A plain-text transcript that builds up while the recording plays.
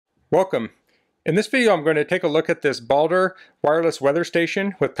Welcome. In this video I'm going to take a look at this BALDR wireless weather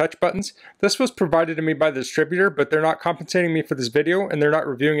station with touch buttons. This was provided to me by the distributor, but they're not compensating me for this video and they're not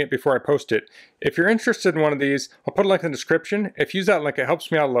reviewing it before I post it. If you're interested in one of these, I'll put a link in the description. If you use that link, it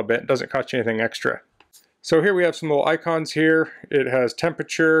helps me out a little bit. It doesn't cost you anything extra. So here we have some little icons here. It has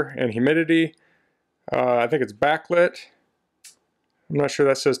temperature and humidity. I think it's backlit. I'm not sure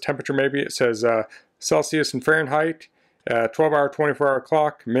that says temperature maybe. It says Celsius and Fahrenheit. 12-hour, 24-hour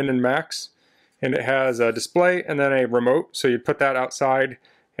clock, min and max, and it has a display and then a remote, so you put that outside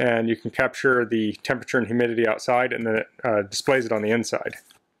and you can capture the temperature and humidity outside, and then it displays it on the inside.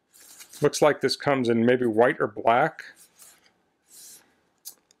 Looks like this comes in maybe white or black.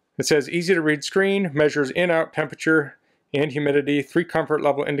 It says easy to read screen, measures in-out temperature and humidity, 3 comfort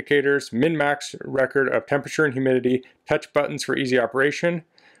level indicators, min-max record of temperature and humidity, touch buttons for easy operation,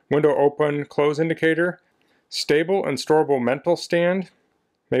 window open, close indicator, stable and storable metal stand,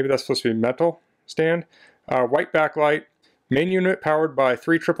 maybe that's supposed to be metal stand, white backlight, main unit powered by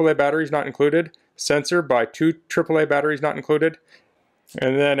 3 AAA batteries not included, sensor by 2 AAA batteries not included,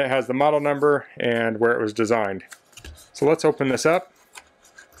 and then it has the model number and where it was designed. So let's open this up.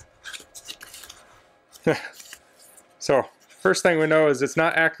 So first thing we know is it's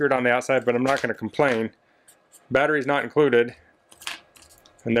not accurate on the outside, but I'm not going to complain. Batteries not included,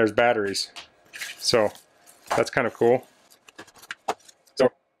 and there's batteries. So that's kind of cool.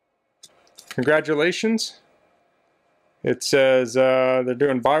 So, congratulations. It says they're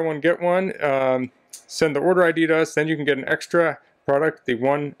doing buy one, get one. Send the order ID to us, then you can get an extra product, the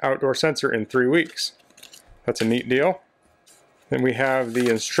 1 outdoor sensor, in 3 weeks. That's a neat deal. Then we have the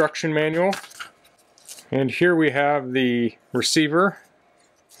instruction manual. And here we have the receiver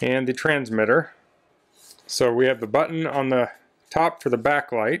and the transmitter. So we have the button on the top for the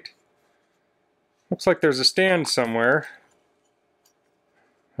backlight. Looks like there's a stand somewhere.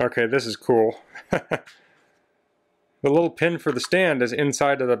 Okay, this is cool. The little pin for the stand is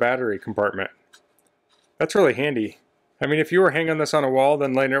inside of the battery compartment. That's really handy. I mean, if you were hanging this on a wall,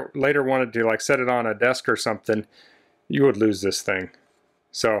 then later wanted to like set it on a desk or something, you would lose this thing.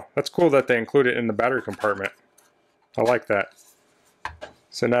 So that's cool that they include it in the battery compartment. I like that.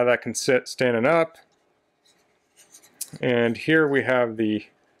 So now that can sit standing up. And here we have the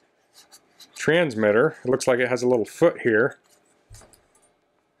transmitter. It looks like it has a little foot here.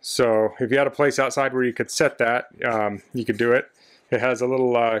 So if you had a place outside where you could set that, you could do it. It has a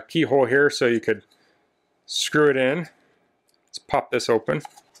little keyhole here so you could screw it in. Let's pop this open.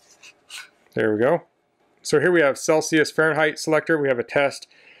 There we go. So here we have Celsius Fahrenheit selector. We have a test,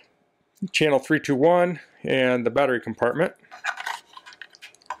 channel 321, and the battery compartment.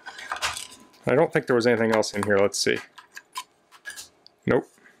 I don't think there was anything else in here. Let's see. Nope.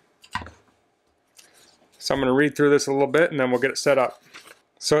 So I'm going to read through this a little bit and then we'll get it set up.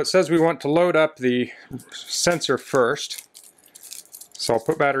 So it says we want to load up the sensor first. So I'll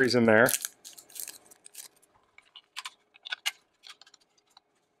put batteries in there.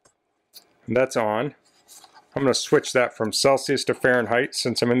 And that's on. I'm going to switch that from Celsius to Fahrenheit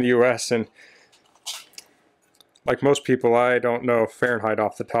since I'm in the US, and like most people, I don't know Fahrenheit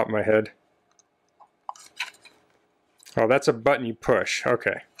off the top of my head. Oh, that's a button you push.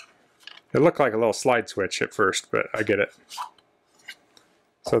 Okay. It looked like a little slide switch at first, but I get it.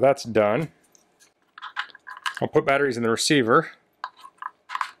 So that's done. I'll put batteries in the receiver.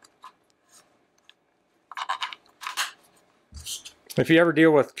 If you ever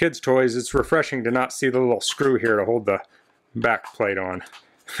deal with kids' toys, it's refreshing to not see the little screw here to hold the back plate on.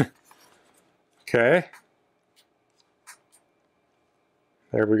 Okay.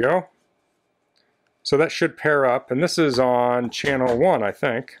 There we go. So that should pair up, and this is on channel 1, I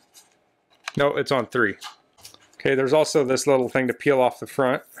think. No, it's on 3. Okay, there's also this little thing to peel off the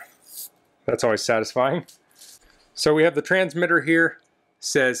front. That's always satisfying. So we have the transmitter here.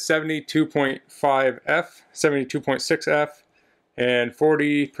 Says 72.5 F, 72.6 F, and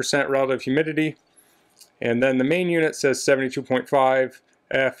 40% relative humidity. And then the main unit says 72.5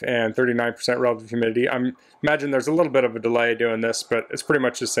 F and 39% relative humidity. I imagine there's a little bit of a delay doing this, but it's pretty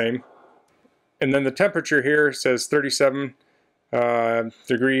much the same. And then the temperature here says 37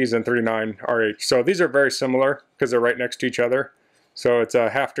 degrees and 39 RH. So these are very similar because they're right next to each other. So it's a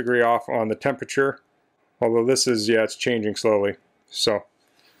 ½ degree off on the temperature. Although this is, yeah, it's changing slowly. So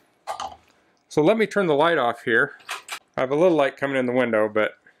let me turn the light off here. I have a little light coming in the window,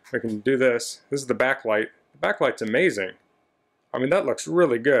 but I can do this. This is the backlight. The backlight's amazing. I mean, that looks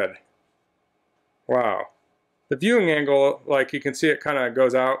really good. Wow. The viewing angle, like you can see it kind of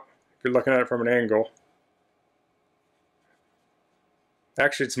goes out if you're looking at it from an angle.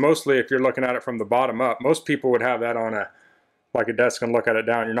 Actually, it's mostly if you're looking at it from the bottom up. Most people would have that on a like a desk and look at it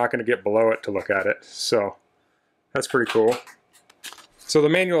down. You're not going to get below it to look at it. So that's pretty cool. So the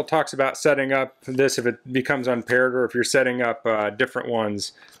manual talks about setting up this if it becomes unpaired, or if you're setting up different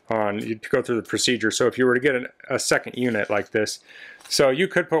ones you go through the procedure. So if you were to get a second unit like this, so you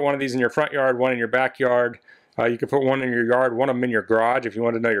could put one of these in your front yard, one in your backyard. You could put one in your yard, one of them in your garage if you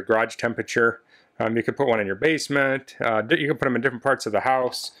want to know your garage temperature. You could put one in your basement. You can put them in different parts of the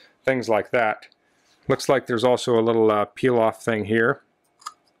house, things like that. Looks like there's also a little peel off thing here.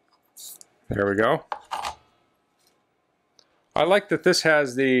 There we go. I like that this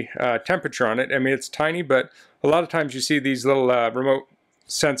has the temperature on it. I mean, it's tiny, but a lot of times you see these little remote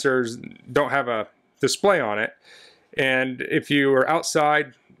sensors don't have a display on it. And if you are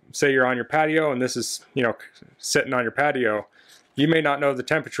outside, say you're on your patio and this is, you know, sitting on your patio, you may not know the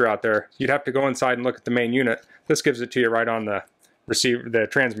temperature out there. You'd have to go inside and look at the main unit. This gives it to you right on the the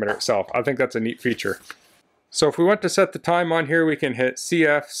transmitter itself. I think that's a neat feature. So if we want to set the time on here, we can hit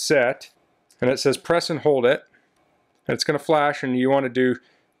CF set, and it says press and hold it. And it's going to flash, and you want to do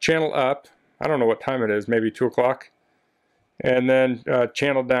channel up. I don't know what time it is, maybe 2 o'clock. And then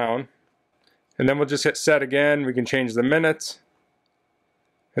channel down. And then we'll just hit set again. We can change the minutes.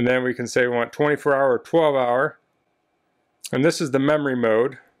 And then we can say we want 24-hour or 12-hour. And this is the memory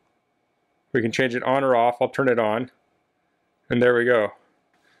mode. We can change it on or off. I'll turn it on. And there we go.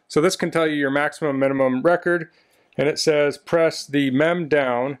 So this can tell you your maximum minimum record. And it says press the mem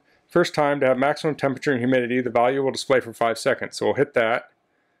down first time to have maximum temperature and humidity. The value will display for 5 seconds. So we'll hit that.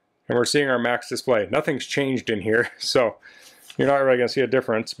 And we're seeing our max display. Nothing's changed in here. So you're not really going to see a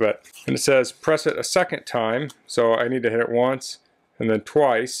difference. And it says press it a second time. So I need to hit it once and then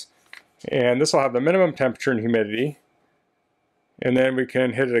twice. And this will have the minimum temperature and humidity. And then we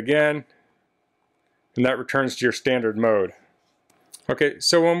can hit it again. And that returns to your standard mode. Okay,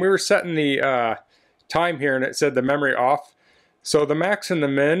 so when we were setting the time here and it said the memory off, so the max and the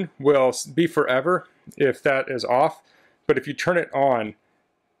min will be forever if that is off, but if you turn it on,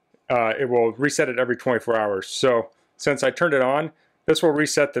 it will reset it every 24 hours. So since I turned it on, this will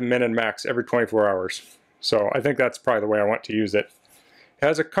reset the min and max every 24 hours. So I think that's probably the way I want to use it. It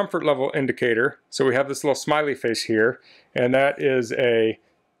has a comfort level indicator, so we have this little smiley face here, and that is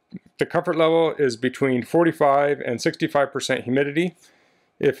the comfort level is between 45 and 65% humidity.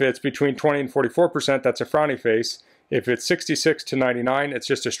 If it's between 20 and 44%, that's a frowny face. If it's 66 to 99, it's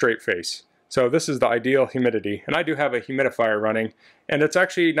just a straight face. So this is the ideal humidity. And I do have a humidifier running, and it's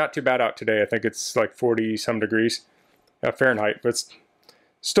actually not too bad out today. I think it's like 40 some degrees Fahrenheit, but it's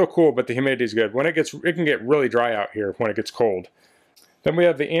still cool, but the humidity is good. When it can get really dry out here when it gets cold. Then we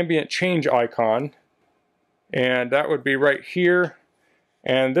have the ambient change icon, and that would be right here.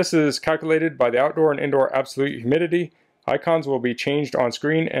 And this is calculated by the outdoor and indoor absolute humidity. Icons will be changed on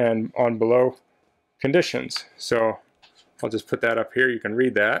screen and on below conditions. So I'll just put that up here. You can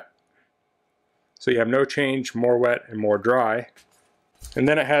read that. So you have no change, more wet, and more dry. And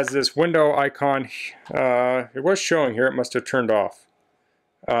then it has this window icon. It was showing here. It must have turned off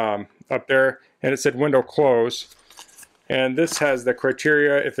up there. And it said window close. And this has the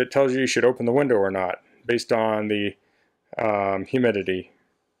criteria if it tells you should open the window or not based on the humidity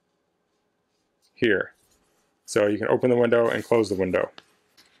here. So you can open the window and close the window.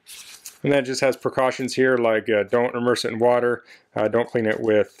 And then it just has precautions here like don't immerse it in water, don't clean it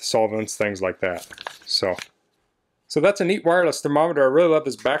with solvents, things like that. So that's a neat wireless thermometer. I really love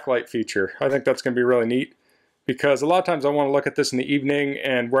this backlight feature. I think that's going to be really neat because a lot of times I want to look at this in the evening,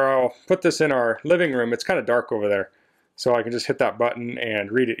 and where I'll put this in our living room, it's kind of dark over there. So I can just hit that button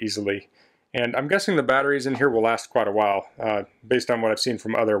and read it easily. And I'm guessing the batteries in here will last quite a while based on what I've seen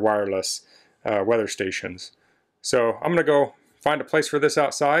from other wireless weather stations. So I'm going to go find a place for this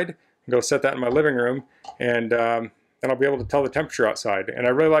outside and go set that in my living room, and then I'll be able to tell the temperature outside. And I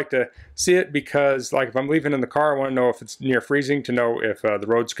really like to see it because, like, if I'm leaving in the car, I want to know if it's near freezing to know if the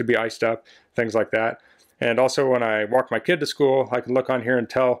roads could be iced up, things like that. And also when I walk my kid to school, I can look on here and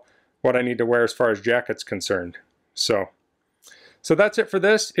tell what I need to wear as far as jacket's concerned. So that's it for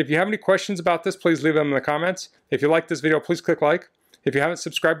this. If you have any questions about this, please leave them in the comments. If you like this video, please click like. If you haven't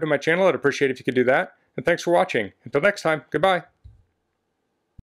subscribed to my channel, I'd appreciate it if you could do that. And thanks for watching. Until next time, goodbye.